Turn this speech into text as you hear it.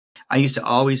I used to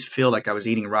always feel like I was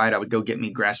eating right. I would go get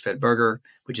me grass-fed burger,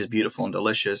 which is beautiful and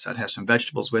delicious. I'd have some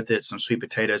vegetables with it, some sweet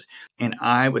potatoes, and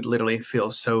I would literally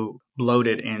feel so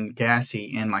bloated and gassy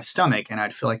in my stomach, and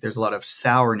I'd feel like there's a lot of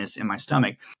sourness in my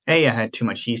stomach. A, I had too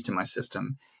much yeast in my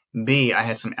system. B, I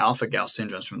had some alpha-gal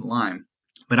syndromes from the Lyme.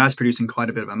 But I was producing quite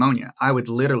a bit of ammonia. I would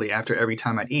literally, after every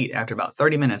time I'd eat, after about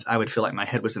 30 minutes, I would feel like my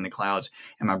head was in the clouds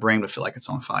and my brain would feel like it's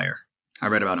on fire. I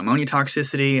read about ammonia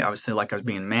toxicity. I was feeling like I was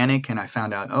being manic, and I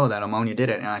found out, oh, that ammonia did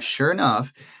it. And I, sure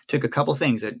enough, took a couple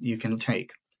things that you can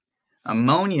take.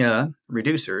 Ammonia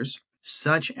reducers,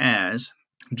 such as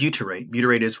butyrate.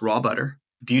 Butyrate is raw butter.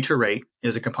 Butyrate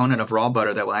is a component of raw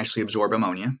butter that will actually absorb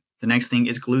ammonia. The next thing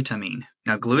is glutamine.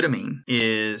 Now, glutamine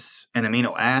is an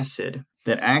amino acid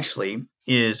that actually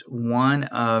is one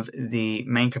of the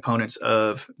main components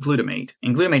of glutamate.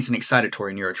 And glutamate's an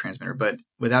excitatory neurotransmitter, but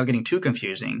without getting too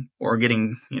confusing or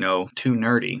getting, too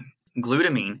nerdy,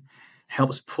 glutamine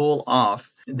helps pull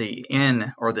off the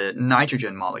N or the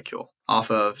nitrogen molecule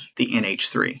off of the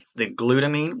NH3. The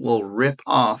glutamine will rip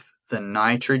off the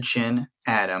nitrogen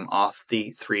atom off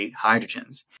the 3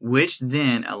 hydrogens, which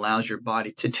then allows your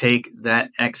body to take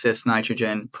that excess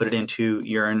nitrogen, put it into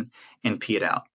urine, and pee it out.